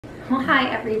Well, hi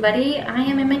everybody. I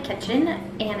am in my kitchen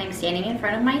and I'm standing in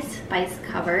front of my spice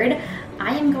cupboard.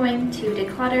 I am going to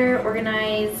declutter,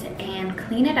 organize, and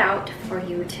clean it out for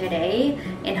you today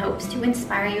in hopes to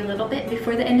inspire you a little bit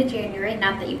before the end of January.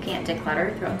 Not that you can't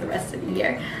declutter throughout the rest of the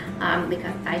year,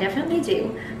 because I definitely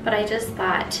do, but I just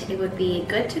thought it would be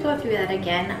good to go through that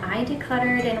again. I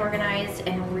decluttered and organized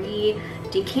and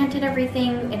decanted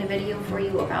everything in a video for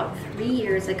you about 3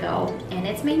 years ago, and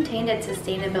it's maintained its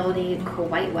sustainability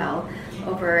quite well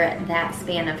over that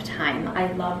span of time.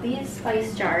 I love these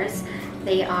spice jars.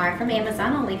 They are from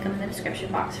Amazon. I'll link them in the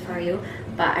description box for you,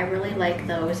 but I really like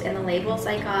those. And the labels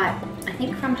I got, I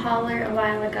think from Holler a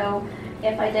while ago.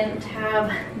 If I didn't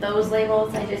have those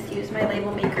labels, I just used my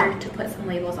label maker to put some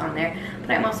labels on there.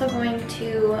 But I'm also going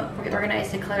to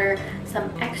reorganize, declutter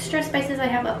some extra spices I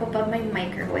have up above my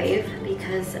microwave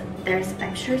because there's,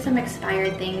 I'm sure, some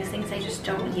expired things I just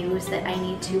don't use that I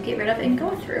need to get rid of and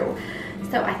go through.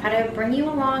 So I thought I'd bring you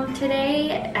along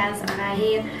today as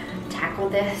I tackle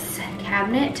this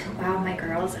cabinet while my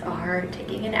girls are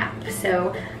taking a nap.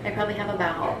 So I probably have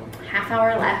about half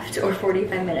hour left or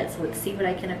 45 minutes. Let's see what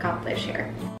I can accomplish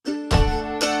here.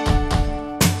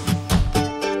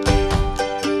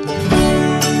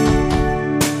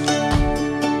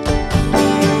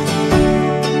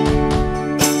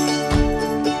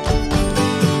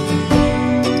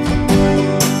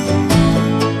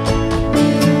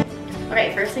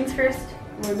 Okay, first things first,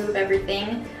 remove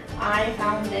everything. I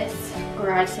found this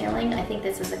garage ceiling. I think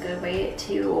this is a good way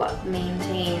to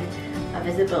maintain a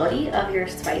visibility of your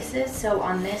spices. So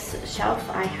on this shelf,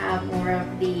 I have more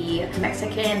of the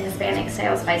Mexican, Hispanic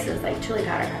style spices like chili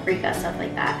powder, paprika, stuff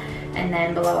like that. And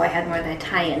then below I had more of the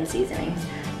Italian seasonings.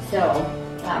 So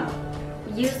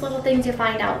use little things you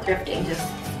find out thrifting. Just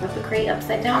flip the crate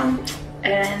upside down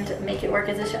and make it work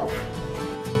as a shelf.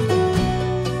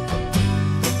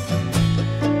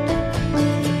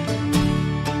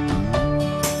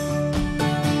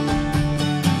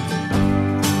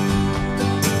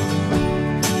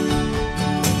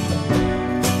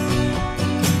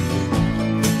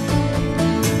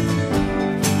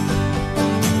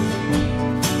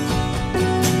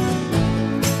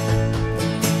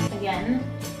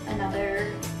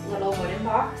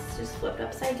 Just flipped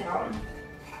upside down.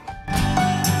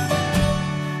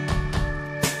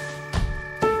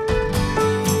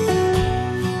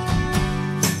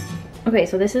 Okay,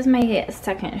 so this is my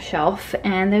second shelf,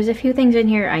 and there's a few things in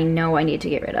here I know I need to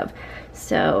get rid of.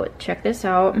 So check this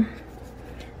out.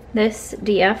 This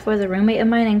DF was a roommate of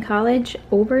mine in college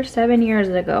over 7 years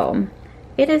ago.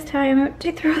 It is time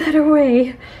to throw that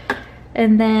away.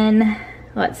 And then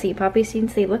let's see, poppy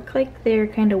seeds, they look like they're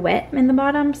kind of wet in the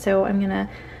bottom, so I'm gonna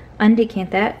undecant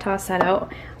that, toss that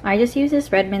out. I just use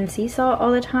this Redmond sea salt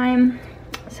all the time,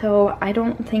 so I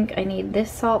don't think I need this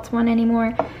salt one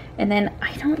anymore. And then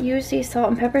I don't use these salt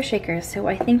and pepper shakers, so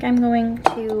I think I'm going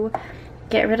to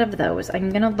get rid of those.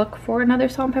 I'm gonna look for another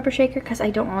salt and pepper shaker because I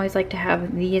don't always like to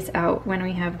have these out when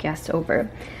we have guests over.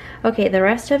 Okay, the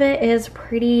rest of it is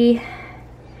pretty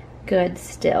good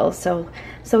still. So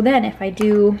then if I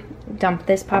do dump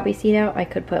this poppy seed out, I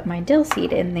could put my dill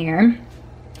seed in there.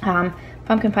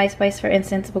 Pumpkin pie spice, for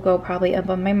instance, will go probably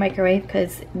above my microwave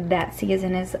because that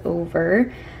season is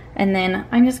over. And then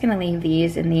I'm just gonna leave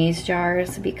these in these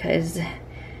jars because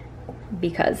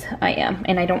I am,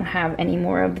 and I don't have any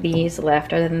more of these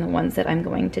left other than the ones that I'm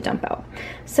going to dump out.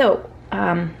 So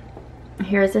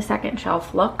here's the second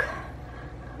shelf look.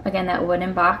 Again, that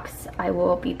wooden box, I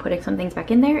will be putting some things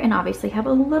back in there and obviously have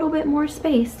a little bit more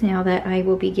space now that I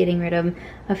will be getting rid of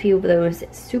a few of those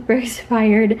super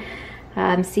expired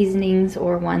seasonings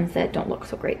or ones that don't look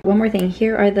so great. One more thing,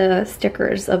 here are the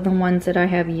stickers of the ones that I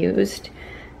have used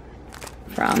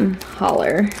from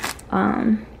Holler.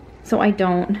 So I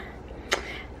don't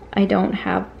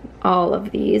have all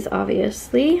of these,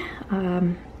 obviously,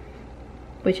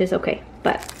 which is okay,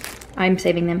 but I'm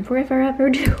saving them for if I ever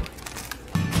do.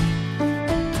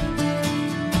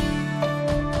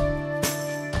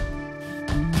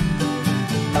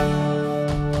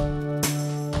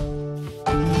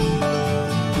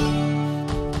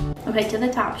 Okay, to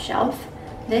the top shelf.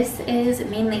 This is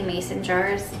mainly mason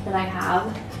jars that I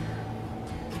have.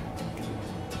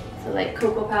 So like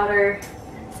cocoa powder,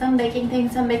 some baking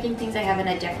things I have in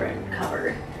a different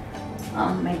cupboard.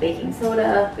 My baking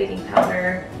soda, baking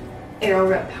powder,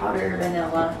 arrowroot powder,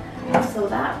 vanilla. So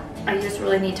that I just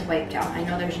really need to wipe down. I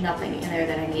know there's nothing in there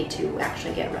that I need to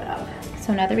actually get rid of.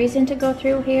 So another reason to go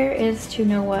through here is to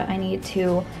know what I need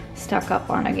to stock up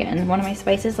on again. One of my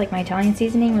spices, like my Italian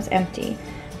seasoning, was empty.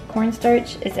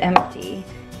 Cornstarch is empty.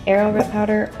 Arrowroot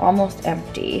powder, almost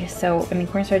empty. So, I mean,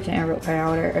 cornstarch and arrowroot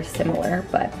powder are similar,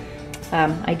 but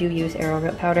I do use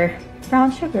arrowroot powder.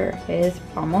 Brown sugar is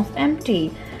almost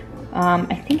empty.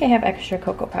 I think I have extra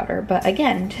cocoa powder, but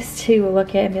again, just to look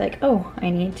at it and be like, oh, I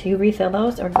need to refill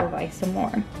those or go buy some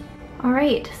more. All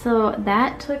right, so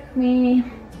that took me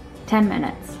 10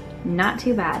 minutes. Not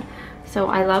too bad. So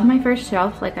I love my first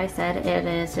shelf. Like I said, it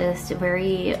is just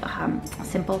very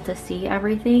simple to see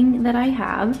everything that I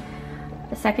have.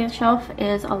 The second shelf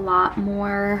is a lot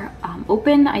more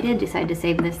open. I did decide to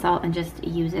save this out and just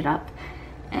use it up.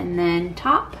 And then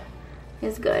top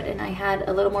is good. And I had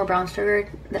a little more brown sugar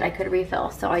that I could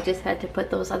refill. So I just had to put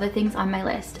those other things on my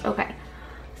list. Okay,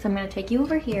 so I'm gonna take you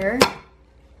over here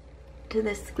to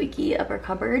this squeaky upper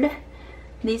cupboard.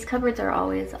 These cupboards are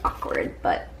always awkward,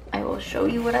 but I will show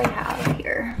you what I have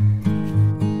here.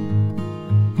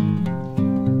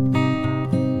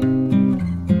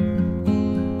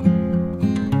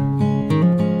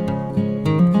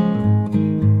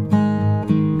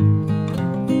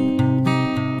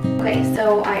 Okay,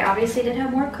 so I obviously did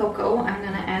have more cocoa. I'm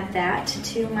gonna add that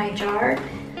to my jar.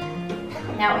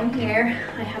 Now in here,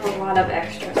 I have a lot of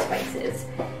extra spices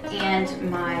and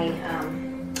my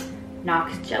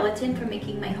Knox gelatin for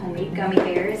making my homemade gummy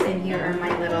bears, and here are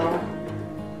my little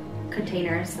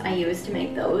containers I use to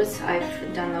make those.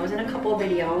 I've done those in a couple of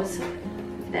videos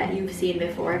that you've seen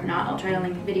before. If not, I'll try to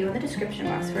link the video in the description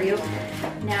box for you.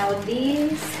 Now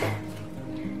these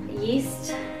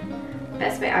yeast,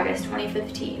 Best by August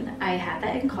 2015. I had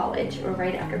that in college or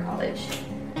right after college.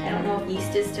 I don't know if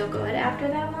yeast is still good after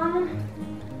that long,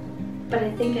 but I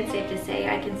think it's safe to say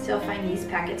I can still find these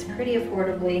packets pretty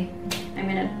affordably. I'm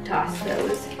gonna toss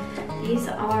those. These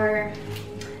are,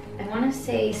 I wanna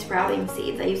say sprouting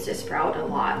seeds. I used to sprout a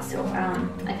lot, so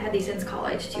I've had these since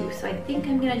college too, so I think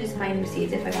I'm gonna just buy new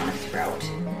seeds if I wanna sprout.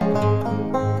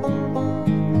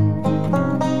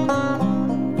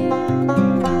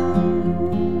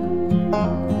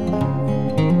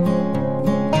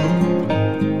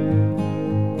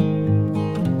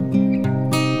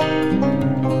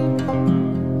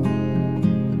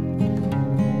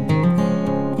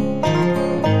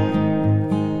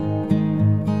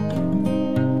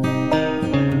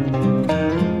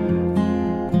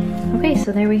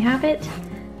 So there we have it.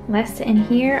 Less in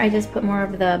here. I just put more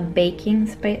of the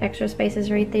baking extra spices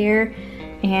right there,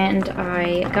 and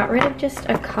I got rid of just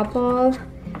a couple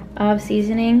of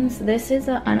seasonings. This is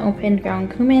an unopened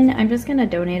ground cumin. I'm just gonna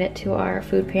donate it to our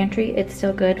food pantry. It's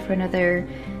still good for another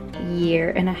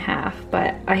year and a half,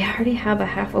 but I already have a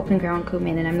half open ground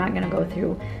cumin and I'm not gonna go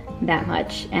through that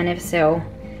much, and if so,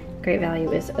 Great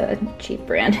Value is a cheap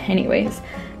brand anyways.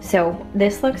 So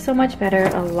this looks so much better,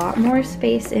 a lot more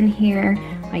space in here.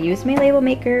 I used my label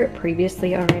maker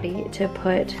previously already to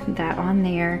put that on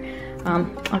there.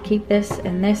 I'll keep this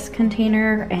in this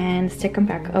container and stick them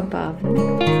back above.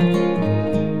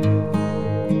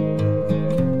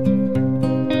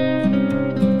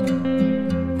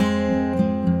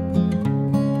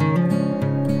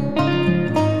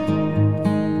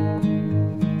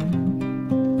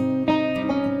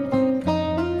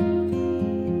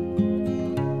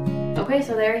 Okay,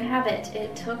 so there you have it.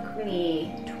 It took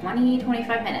me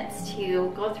 20-25 minutes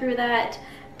to go through that,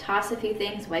 toss a few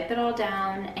things, wipe it all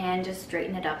down, and just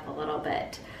straighten it up a little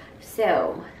bit.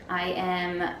 So I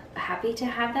am happy to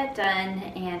have that done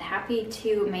and happy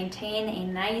to maintain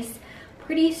a nice,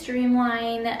 pretty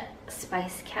streamlined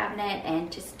spice cabinet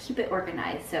and just keep it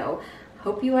organized. So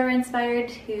hope you are inspired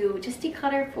to just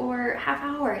declutter for half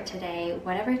hour today,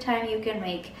 whatever time you can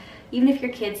make. Even if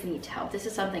your kids need help. This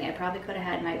is something I probably could have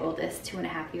had my oldest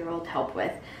 2.5-year-old help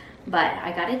with, but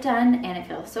I got it done and it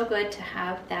feels so good to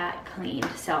have that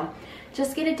cleaned. So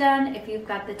just get it done if you've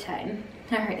got the time.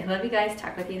 All right, I love you guys.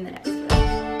 Talk with you in the next one.